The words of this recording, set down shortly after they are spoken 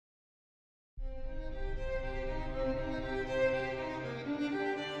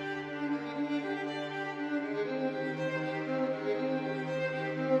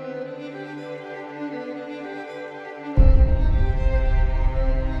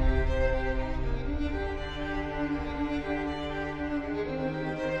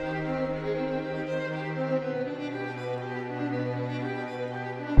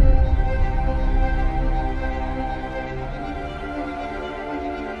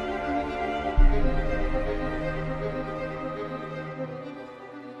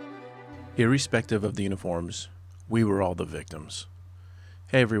Irrespective of the uniforms, we were all the victims.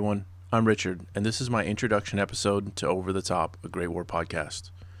 Hey everyone, I'm Richard, and this is my introduction episode to Over the Top, a Great War podcast.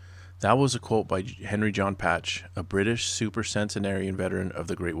 That was a quote by Henry John Patch, a British supercentenarian veteran of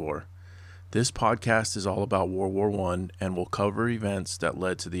the Great War. This podcast is all about World War I and will cover events that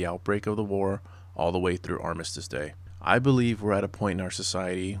led to the outbreak of the war all the way through Armistice Day. I believe we're at a point in our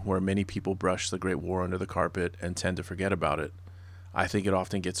society where many people brush the Great War under the carpet and tend to forget about it. I think it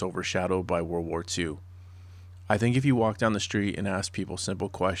often gets overshadowed by World War II. I think if you walk down the street and ask people simple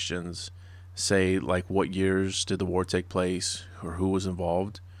questions, say like what years did the war take place or who was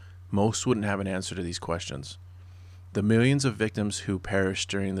involved, most wouldn't have an answer to these questions. The millions of victims who perished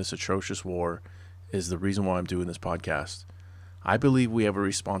during this atrocious war is the reason why I'm doing this podcast. I believe we have a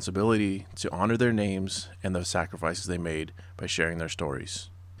responsibility to honor their names and the sacrifices they made by sharing their stories.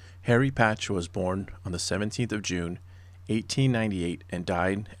 Harry Patch was born on the 17th of June, 1898 and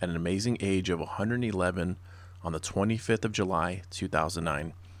died at an amazing age of 111 on the 25th of July,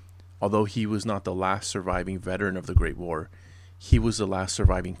 2009. Although he was not the last surviving veteran of the Great War, he was the last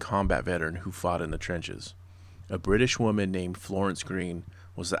surviving combat veteran who fought in the trenches. A British woman named Florence Green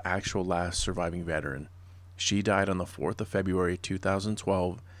was the actual last surviving veteran. She died on the 4th of February,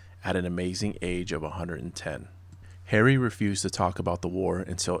 2012 at an amazing age of 110. Harry refused to talk about the war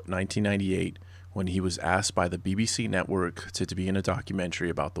until 1998 when he was asked by the BBC network to be in a documentary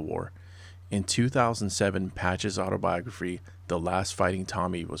about the war. In 2007, Patch's autobiography, The Last Fighting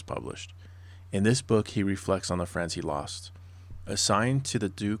Tommy, was published. In this book, he reflects on the friends he lost. Assigned to the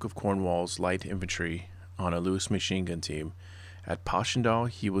Duke of Cornwall's light infantry on a Lewis machine gun team, at Passchendaele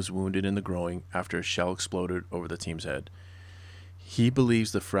he was wounded in the groin after a shell exploded over the team's head. He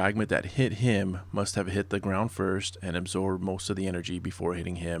believes the fragment that hit him must have hit the ground first and absorbed most of the energy before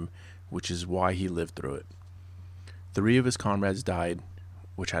hitting him, which is why he lived through it. 3 of his comrades died,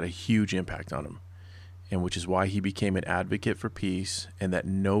 which had a huge impact on him, and which is why he became an advocate for peace and that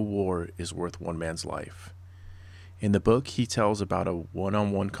no war is worth one man's life. In the book, he tells about a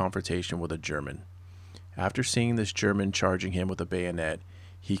one-on-one confrontation with a German. After seeing this German charging him with a bayonet,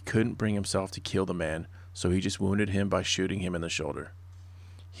 he couldn't bring himself to kill the man, so he just wounded him by shooting him in the shoulder.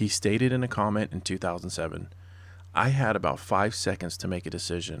 He stated in a comment in 2007, "I had about 5 seconds to make a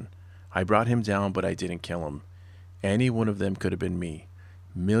decision. I brought him down, but I didn't kill him. Any one of them could have been me.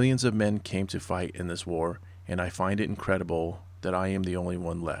 Millions of men came to fight in this war, and I find it incredible that I am the only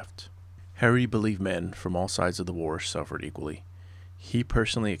one left." Harry believed men from all sides of the war suffered equally. He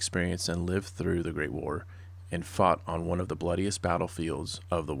personally experienced and lived through the Great War and fought on one of the bloodiest battlefields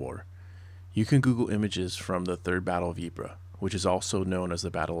of the war. You can Google images from the Third Battle of Ypres, which is also known as the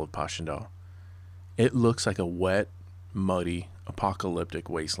Battle of Passchendaele. It looks like a wet, muddy, apocalyptic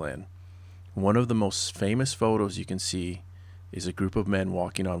wasteland. One of the most famous photos you can see is a group of men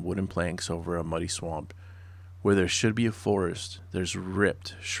walking on wooden planks over a muddy swamp. Where there should be a forest, there's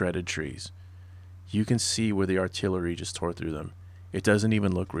ripped, shredded trees. You can see where the artillery just tore through them. It doesn't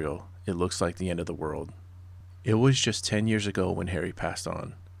even look real. It looks like the end of the world. It was just 10 years ago when Harry passed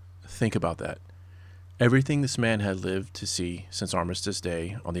on. Think about that. Everything this man had lived to see since Armistice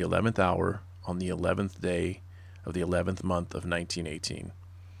Day on the 11th hour on the 11th day of the 11th month of 1918.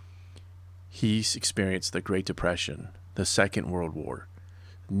 He's experienced the Great Depression, the Second World War,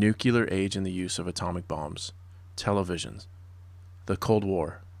 nuclear age and the use of atomic bombs, televisions, the Cold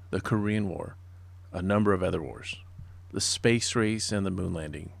War, the Korean War, a number of other wars, the space race and the moon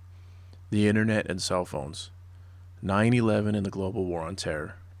landing, the internet and cell phones, 9/11 and the global war on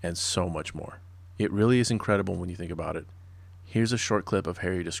terror, and so much more. It really is incredible when you think about it. Here's a short clip of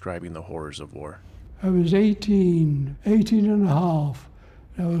Harry describing the horrors of war. I was 18 and a half.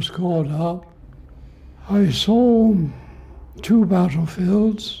 I was called up. I saw 2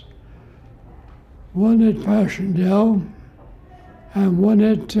 battlefields, one at Passchendaele and one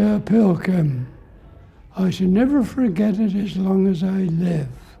at Pilkem. I shall never forget it as long as I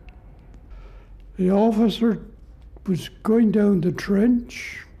live. The officer was going down the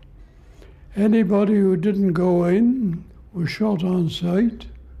trench. Anybody who didn't go in was shot on sight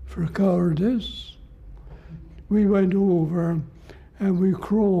for cowardice. We went over and we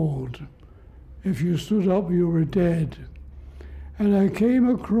crawled. If you stood up, you were dead. And I came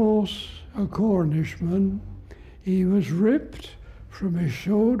across a Cornishman. He was ripped from his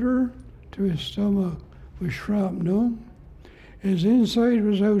shoulder to his stomach with shrapnel. His inside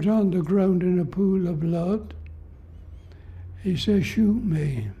was out on the ground in a pool of blood. He said, "Shoot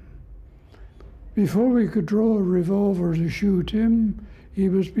me." Before we could draw a revolver to shoot him, he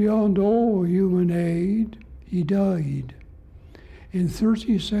was beyond all human aid. He died. In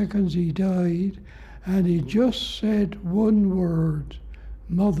 30 seconds he died, and he just said one word,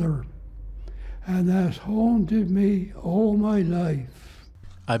 "Mother." and that's haunted me all my life.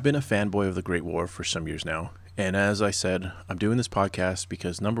 I've been a fanboy of the Great War for some years now, and as I said, I'm doing this podcast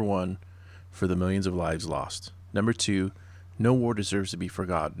because number one, for the millions of lives lost. Number two, no war deserves to be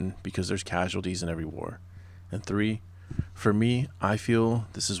forgotten because there's casualties in every war. And three, for me, I feel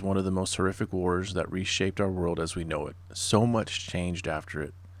this is one of the most horrific wars that reshaped our world as we know it. So much changed after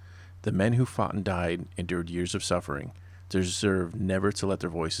it. The men who fought and died endured years of suffering, deserve never to let their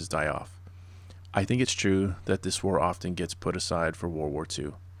voices die off. I think it's true that this war often gets put aside for World War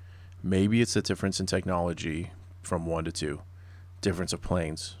II. Maybe it's the difference in technology from 1 to 2. Difference of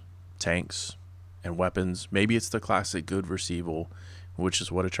planes, tanks, and weapons. Maybe it's the classic good versus evil, which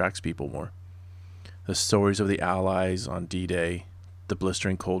is what attracts people more. The stories of the Allies on D-Day, the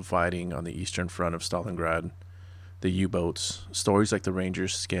blistering cold fighting on the eastern front of Stalingrad, the U-boats, stories like the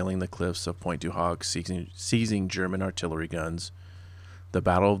Rangers scaling the cliffs of Point du Hoc, seizing German artillery guns, the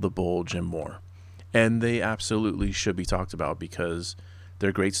Battle of the Bulge, and more. And they absolutely should be talked about because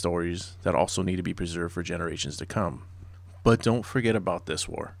they're great stories that also need to be preserved for generations to come. But don't forget about this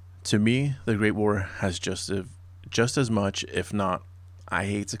war. To me, the Great War has just as much, if not, I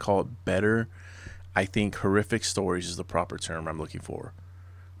hate to call it better, I think horrific stories is the proper term I'm looking for.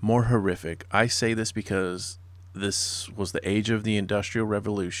 More horrific. I say this because this was the age of the Industrial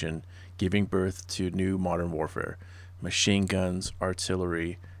Revolution, giving birth to new modern warfare. Machine guns,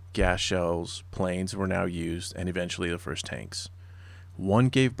 artillery, gas shells, planes were now used, and eventually the first tanks. One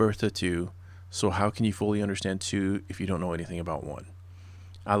gave birth to two, so how can you fully understand two if you don't know anything about one?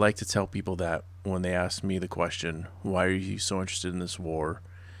 I like to tell people that when they ask me the question, why are you so interested in this war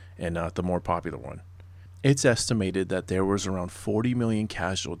and not the more popular one? It's estimated that there was around 40 million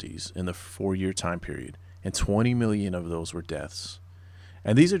casualties in the 4-year time period, and 20 million of those were deaths.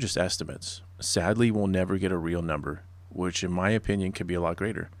 And these are just estimates. Sadly, we'll never get a real number, which in my opinion could be a lot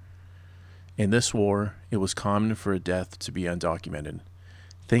greater. In this war, it was common for a death to be undocumented.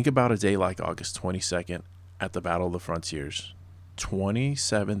 Think about a day like August 22nd at the Battle of the Frontiers.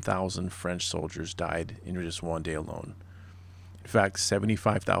 27,000 French soldiers died in just one day alone. In fact,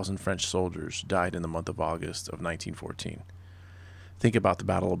 75,000 French soldiers died in the month of August of 1914. Think about the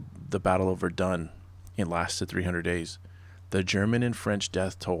Battle of Verdun. It lasted 300 days. The German and French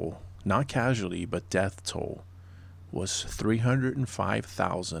death toll, not casualty, but death toll, was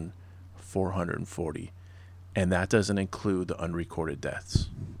 305,440, and that doesn't include the unrecorded deaths.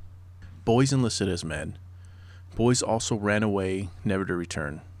 Boys enlisted as men. Boys also ran away, never to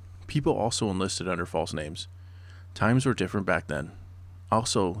return. People also enlisted under false names. Times were different back then.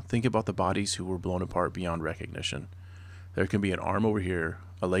 Also, think about the bodies who were blown apart beyond recognition. There can be an arm over here,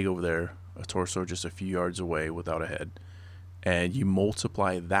 a leg over there, a torso just a few yards away without a head, and you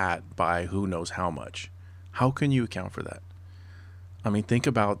multiply that by who knows how much. How can you account for that? I mean, think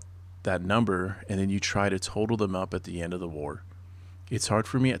about that number, and then you try to total them up at the end of the war. It's hard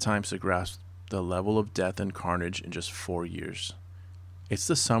for me at times to grasp the level of death and carnage in just 4 years. It's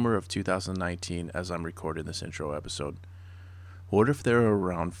the summer of 2019 as I'm recording this intro episode. What if there are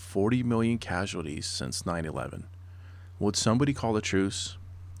around 40 million casualties since 9/11? Would somebody call a truce?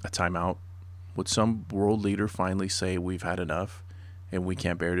 A timeout? Would some world leader finally say we've had enough and we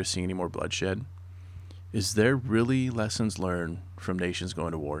can't bear to see any more bloodshed? Is there really lessons learned from nations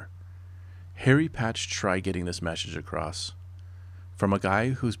going to war? Harry Patch tried getting this message across. From a guy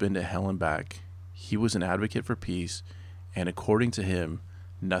who's been to hell and back, he was an advocate for peace, and according to him,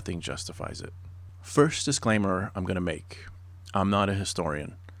 nothing justifies it. First disclaimer I'm going to make. I'm not a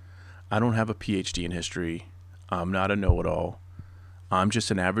historian. I don't have a PhD in history. I'm not a know-it-all. I'm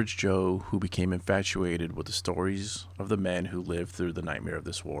just an average Joe who became infatuated with the stories of the men who lived through the nightmare of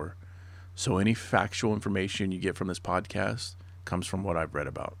this war. So any factual information you get from this podcast comes from what I've read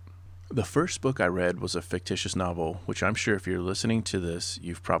about. The first book I read was a fictitious novel, which I'm sure if you're listening to this,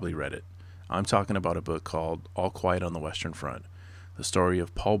 you've probably read it. I'm talking about a book called All Quiet on the Western Front, the story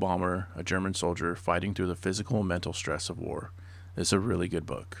of Paul Baumer, a German soldier fighting through the physical and mental stress of war. It's a really good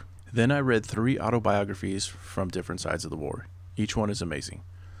book. Then I read 3 autobiographies from different sides of the war. Each one is amazing.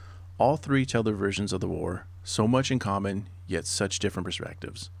 All 3 tell their versions of the war, so much in common, yet such different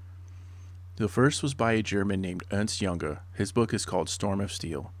perspectives. The first was by a German named Ernst Junger. His book is called Storm of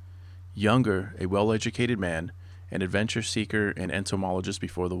Steel. Junger, a well-educated man, an adventure seeker and entomologist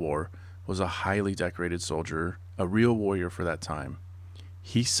before the war, was a highly decorated soldier, a real warrior for that time.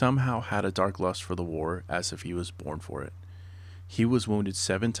 He somehow had a dark lust for the war as if he was born for it. He was wounded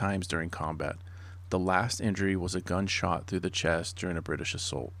 7 times during combat. The last injury was a gunshot through the chest during a British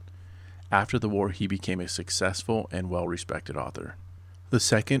assault. After the war, he became a successful and well-respected author. The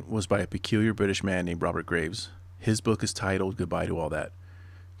second was by a peculiar British man named Robert Graves. His book is titled Goodbye to All That.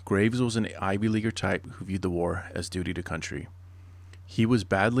 Graves was an Ivy Leaguer type who viewed the war as duty to country. He was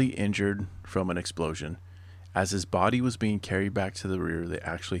badly injured from an explosion. As his body was being carried back to the rear, they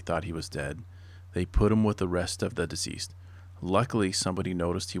actually thought he was dead. They put him with the rest of the deceased. Luckily, somebody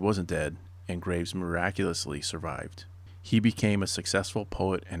noticed he wasn't dead, and Graves miraculously survived. He became a successful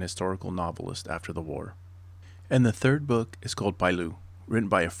poet and historical novelist after the war. And the third book is called Pailou, written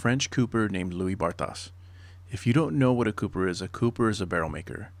by a French cooper named Louis Barthas. If you don't know what a cooper is a barrel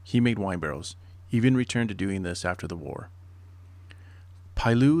maker. He made wine barrels, even returned to doing this after the war.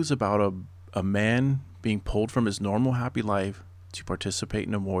 Pailou is about a man being pulled from his normal happy life to participate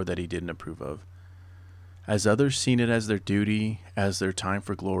in a war that he didn't approve of. As others seen it as their duty, as their time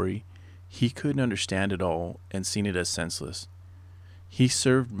for glory, he couldn't understand it all and seen it as senseless. He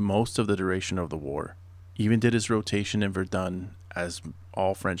served most of the duration of the war, even did his rotation in Verdun as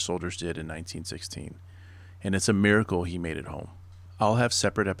all French soldiers did in 1916, and it's a miracle he made it home. I'll have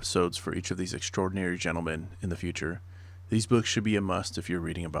separate episodes for each of these extraordinary gentlemen in the future. These books should be a must if you're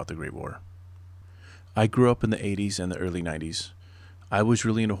reading about the Great War. I grew up in the 80s and the early 90s. I was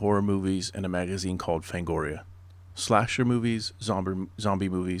really into horror movies and a magazine called Fangoria. Slasher movies, zombie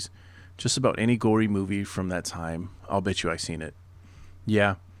movies, just about any gory movie from that time, I'll bet you I've seen it.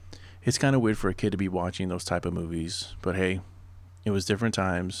 Yeah, it's kind of weird for a kid to be watching those type of movies, but hey, it was different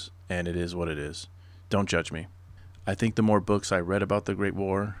times, and it is what it is. Don't judge me. I think the more books I read about the Great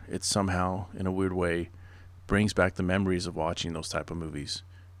War, it somehow, in a weird way, brings back the memories of watching those type of movies,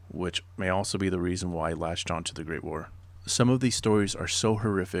 which may also be the reason why I latched on to the Great War. Some of these stories are so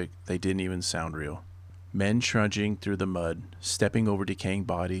horrific they didn't even sound real. Men trudging through the mud, stepping over decaying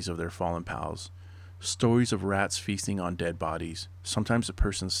bodies of their fallen pals. Stories of rats feasting on dead bodies, sometimes a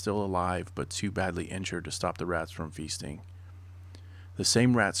person still alive but too badly injured to stop the rats from feasting. The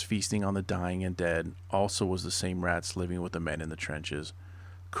same rats feasting on the dying and dead also was the same rats living with the men in the trenches,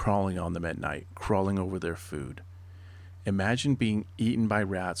 crawling on them at night, crawling over their food. Imagine being eaten by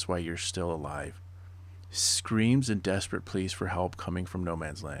rats while you're still alive. Screams and desperate pleas for help coming from no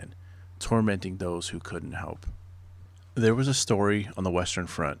man's land, tormenting those who couldn't help. There was a story on the Western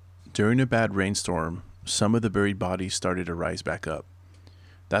Front. During a bad rainstorm, some of the buried bodies started to rise back up.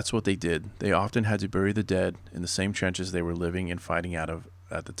 That's what they did. They often had to bury the dead in the same trenches they were living and fighting out of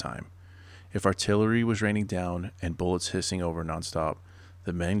at the time. If artillery was raining down and bullets hissing over nonstop,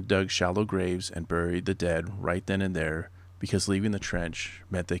 the men dug shallow graves and buried the dead right then and there, because leaving the trench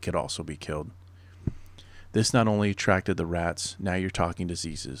meant they could also be killed. This not only attracted the rats, now you're talking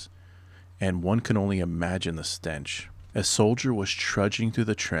diseases, and one can only imagine the stench. A soldier was trudging through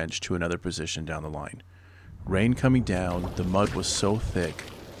the trench to another position down the line. Rain coming down, the mud was so thick,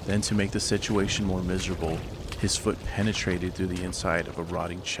 then to make the situation more miserable, his foot penetrated through the inside of a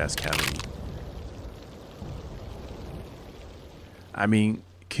rotting chest cavity. I mean,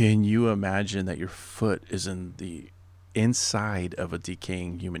 can you imagine that your foot is in the inside of a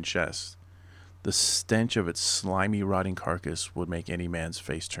decaying human chest? The stench of its slimy, rotting carcass would make any man's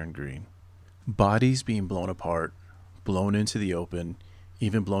face turn green. Bodies being blown apart, blown into the open,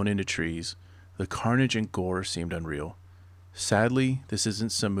 even blown into trees, the carnage and gore seemed unreal. Sadly, this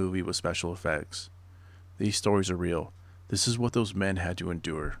isn't some movie with special effects. These stories are real. This is what those men had to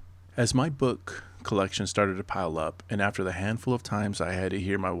endure. As my book collection started to pile up, and after the handful of times I had to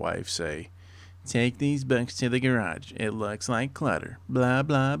hear my wife say, "Take these books to the garage. It looks like clutter. Blah,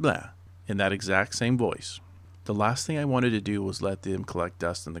 blah, blah," in that exact same voice, the last thing I wanted to do was let them collect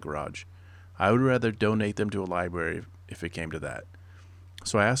dust in the garage. I would rather donate them to a library if it came to that.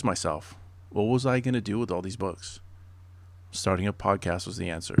 So I asked myself, what was I going to do with all these books? Starting a podcast was the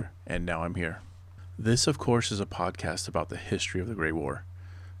answer, and now I'm here. This, of course, is a podcast about the history of the Great War,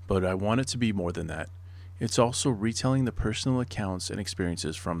 but I want it to be more than that. It's also retelling the personal accounts and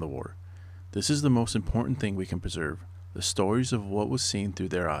experiences from the war. This is the most important thing we can preserve, the stories of what was seen through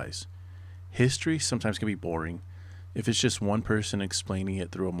their eyes. History sometimes can be boring. If it's just one person explaining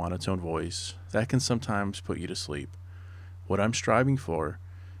it through a monotone voice, that can sometimes put you to sleep. What I'm striving for,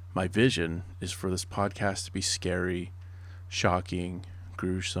 my vision, is for this podcast to be scary, shocking,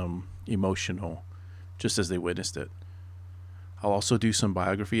 gruesome, emotional, just as they witnessed it. I'll also do some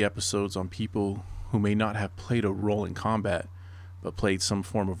biography episodes on people who may not have played a role in combat, but played some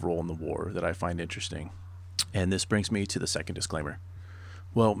form of role in the war that I find interesting. And this brings me to the second disclaimer.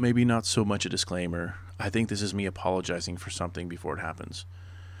 Well, maybe not so much a disclaimer. I think this is me apologizing for something before it happens.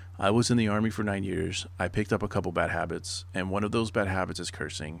 I was in the Army for 9 years. I picked up a couple bad habits, and one of those bad habits is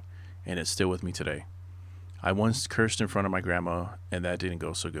cursing, and it's still with me today. I once cursed in front of my grandma, and that didn't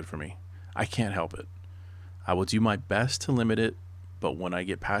go so good for me. I can't help it. I will do my best to limit it, but when I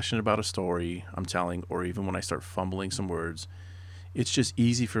get passionate about a story I'm telling, or even when I start fumbling some words, it's just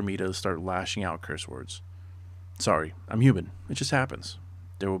easy for me to start lashing out curse words. Sorry, I'm human. It just happens.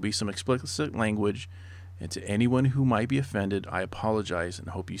 There will be some explicit language, and to anyone who might be offended, I apologize and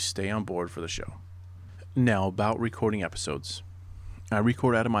hope you stay on board for the show. Now, about recording episodes. I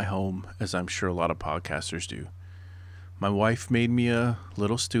record out of my home, as I'm sure a lot of podcasters do. My wife made me a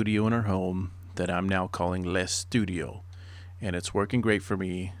little studio in her home that I'm now calling Les Studio, and it's working great for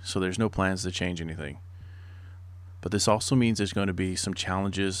me, so there's no plans to change anything. But this also means there's going to be some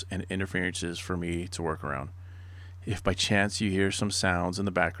challenges and interferences for me to work around. If by chance you hear some sounds in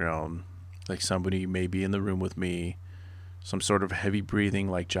the background, like somebody may be in the room with me, some sort of heavy breathing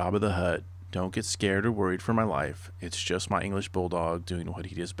like Jabba the Hutt, don't get scared or worried for my life. It's just my English bulldog doing what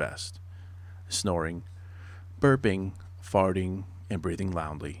he does best. Snoring, burping, farting, and breathing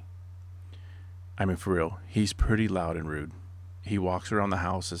loudly. I mean, for real, he's pretty loud and rude. He walks around the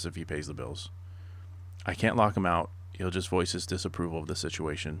house as if he pays the bills. I can't lock him out. He'll just voice his disapproval of the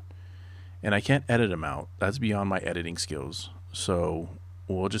situation. And I can't edit him out. That's beyond my editing skills. So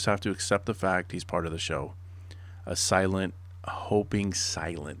we'll just have to accept the fact he's part of the show. A silent, hoping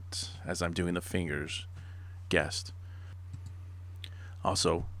silent, as I'm doing the fingers, guest.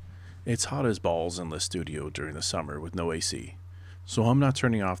 Also, it's hot as balls in the studio during the summer with no AC. So I'm not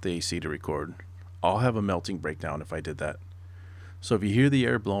turning off the AC to record. I'll have a melting breakdown if I did that. So if you hear the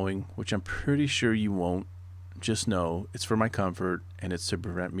air blowing, which I'm pretty sure you won't, just know it's for my comfort and it's to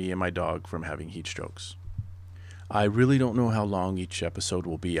prevent me and my dog from having heat strokes. I really don't know how long each episode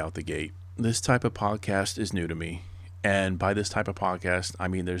will be out the gate. This type of podcast is new to me. And by this type of podcast, I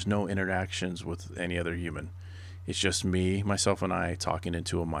mean there's no interactions with any other human. It's just me, myself, and I talking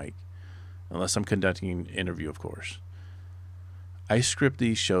into a mic. Unless I'm conducting an interview, of course. I script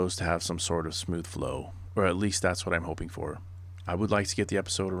these shows to have some sort of smooth flow, or at least that's what I'm hoping for. I would like to get the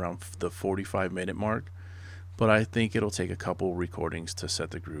episode around the 45-minute mark, but I think it'll take a couple recordings to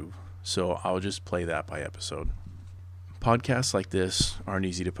set the groove, so I'll just play that by episode. Podcasts like this aren't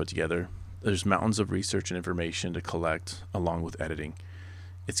easy to put together. There's mountains of research and information to collect along with editing.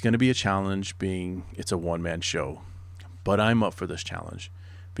 It's going to be a challenge being it's a one-man show, but I'm up for this challenge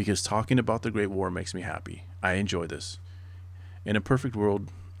because talking about the Great War makes me happy. I enjoy this. In a perfect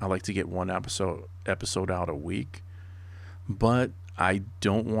world, I like to get one episode out a week, but I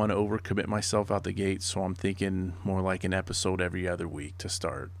don't want to overcommit myself out the gate, so I'm thinking more like an episode every other week to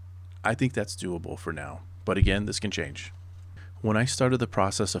start. I think that's doable for now, but again, this can change. When I started the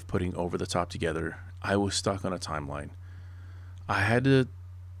process of putting Over the Top together, I was stuck on a timeline. I had to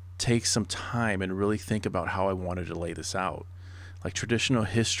take some time and really think about how I wanted to lay this out. Like traditional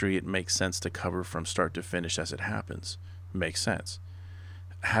history, it makes sense to cover from start to finish as it happens. It makes sense.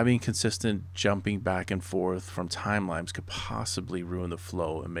 Having consistent jumping back and forth from timelines could possibly ruin the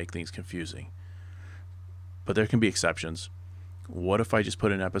flow and make things confusing. But there can be exceptions. What if I just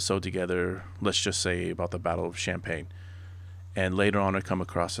put an episode together, let's just say about the Battle of Champagne, and later on I come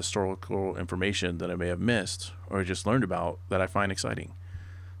across historical information that I may have missed or just learned about that I find exciting?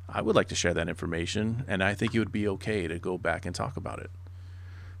 I would like to share that information, and I think it would be okay to go back and talk about it.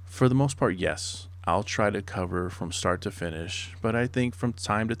 For the most part, yes, I'll try to cover from start to finish, but I think from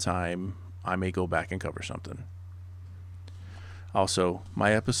time to time, I may go back and cover something. Also,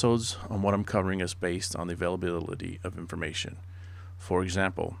 my episodes on what I'm covering is based on the availability of information. For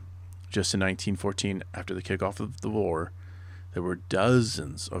example, just in 1914, after the kickoff of the war, there were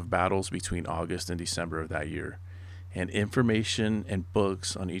dozens of battles between August and December of that year, and information and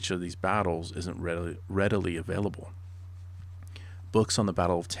books on each of these battles isn't readily available. Books on the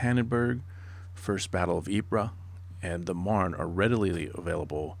Battle of Tannenberg, First Battle of Ypres, and the Marne are readily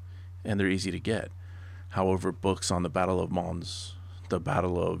available, and they're easy to get. However, books on the Battle of Mons, the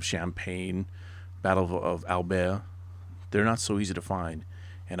Battle of Champagne, Battle of Albert, they're not so easy to find,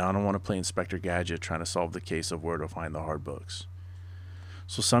 and I don't want to play Inspector Gadget trying to solve the case of where to find the hard books.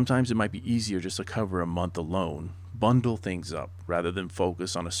 So sometimes it might be easier just to cover a month alone, bundle things up, rather than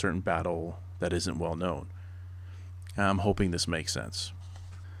focus on a certain battle that isn't well known. I'm hoping this makes sense.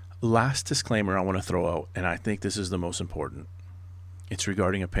 Last disclaimer I want to throw out, and I think this is the most important. It's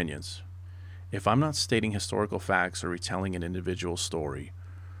regarding opinions. If I'm not stating historical facts or retelling an individual story,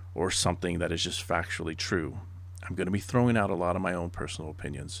 or something that is just factually true, I'm going to be throwing out a lot of my own personal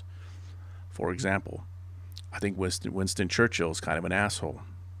opinions. For example, I think Winston Churchill is kind of an asshole.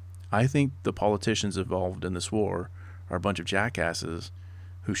 I think the politicians involved in this war are a bunch of jackasses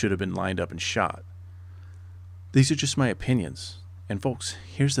who should have been lined up and shot. These are just my opinions. And folks,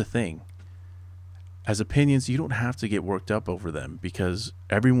 here's the thing. As opinions, you don't have to get worked up over them because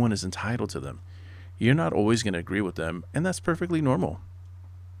everyone is entitled to them. You're not always going to agree with them, and that's perfectly normal.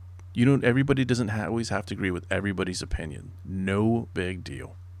 Everybody doesn't always have to agree with everybody's opinion. No big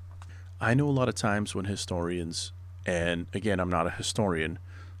deal. I know a lot of times when historians, and again, I'm not a historian,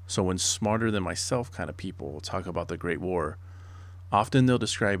 so when smarter than myself kind of people talk about the Great War, often they'll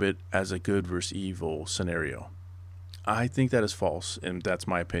describe it as a good versus evil scenario. I think that is false, and that's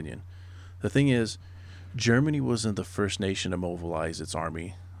my opinion. The thing is, Germany wasn't the first nation to mobilize its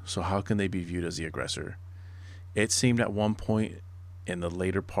army, so how can they be viewed as the aggressor? It seemed at one point in the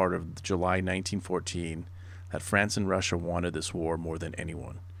later part of July 1914 that France and Russia wanted this war more than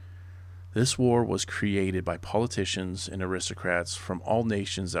anyone. This war was created by politicians and aristocrats from all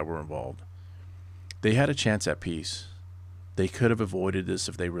nations that were involved. They had a chance at peace. They could have avoided this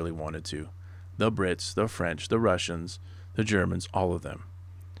if they really wanted to. The Brits, the French, the Russians, the Germans, all of them.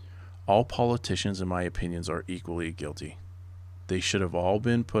 All politicians, in my opinions, are equally guilty. They should have all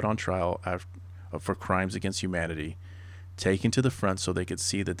been put on trial for crimes against humanity, taken to the front so they could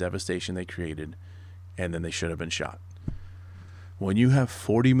see the devastation they created, and then they should have been shot. When you have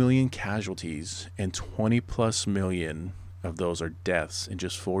 40 million casualties and 20 plus million of those are deaths in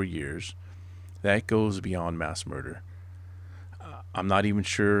just 4 years, that goes beyond mass murder. I'm not even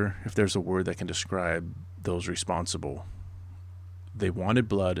sure if there's a word that can describe those responsible. They wanted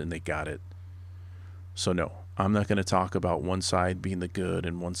blood and they got it. So no, I'm not going to talk about one side being the good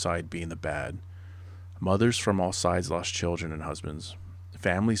and one side being the bad. Mothers from all sides lost children and husbands.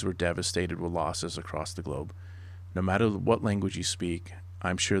 Families were devastated with losses across the globe. No matter what language you speak,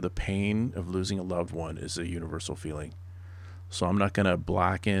 I'm sure the pain of losing a loved one is a universal feeling. So I'm not going to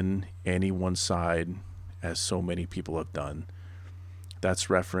blacken any one side as so many people have done. That's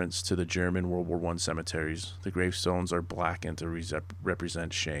reference to the German World War I cemeteries. The gravestones are blackened to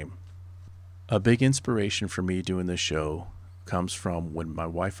represent shame. A big inspiration for me doing this show comes from when my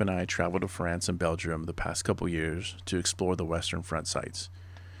wife and I traveled to France and Belgium the past couple years to explore the Western Front sites.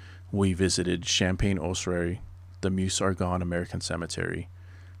 We visited Champagne-Ossuaire, the Meuse-Argonne American Cemetery,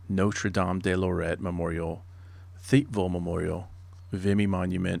 Notre Dame de Lorette Memorial, Thiepval Memorial, Vimy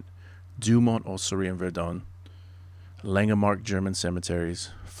Monument, Dumont-Ossuaire in Verdun, Langemarck German cemeteries,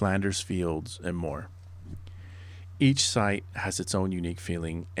 Flanders Fields, and more. Each site has its own unique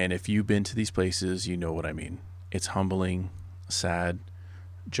feeling, and if you've been to these places, you know what I mean. It's humbling, sad,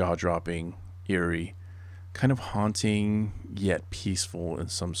 jaw-dropping, eerie, kind of haunting, yet peaceful in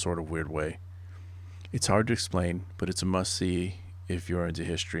some sort of weird way. It's hard to explain, but it's a must-see if you're into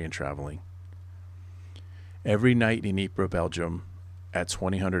history and traveling. Every night in Ypres, Belgium, at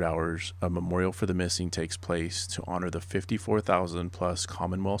 2000 hours, a memorial for the missing takes place to honor the 54,000 plus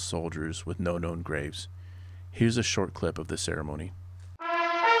Commonwealth soldiers with no known graves. Here's a short clip of the ceremony.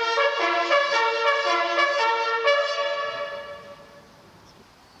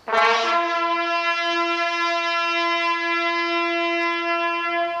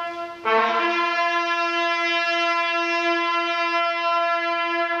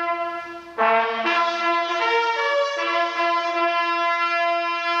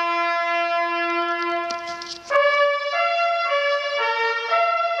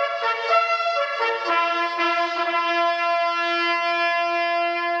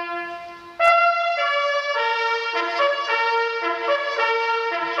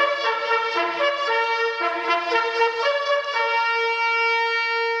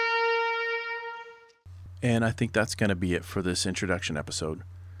 And I think that's going to be it for this introduction episode.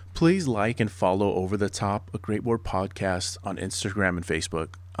 Please like and follow Over the Top, a Great War podcast on Instagram and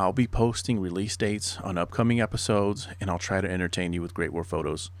Facebook. I'll be posting release dates on upcoming episodes, and I'll try to entertain you with Great War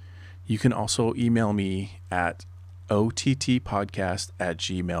photos. You can also email me at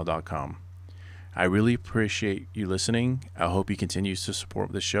ottpodcast@gmail.com. I really appreciate you listening. I hope you continue to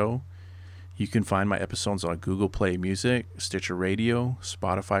support the show. You can find my episodes on Google Play Music, Stitcher Radio,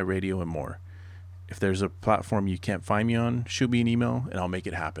 Spotify Radio, and more. If there's a platform you can't find me on, shoot me an email and I'll make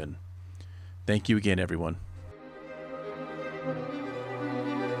it happen. Thank you again, everyone.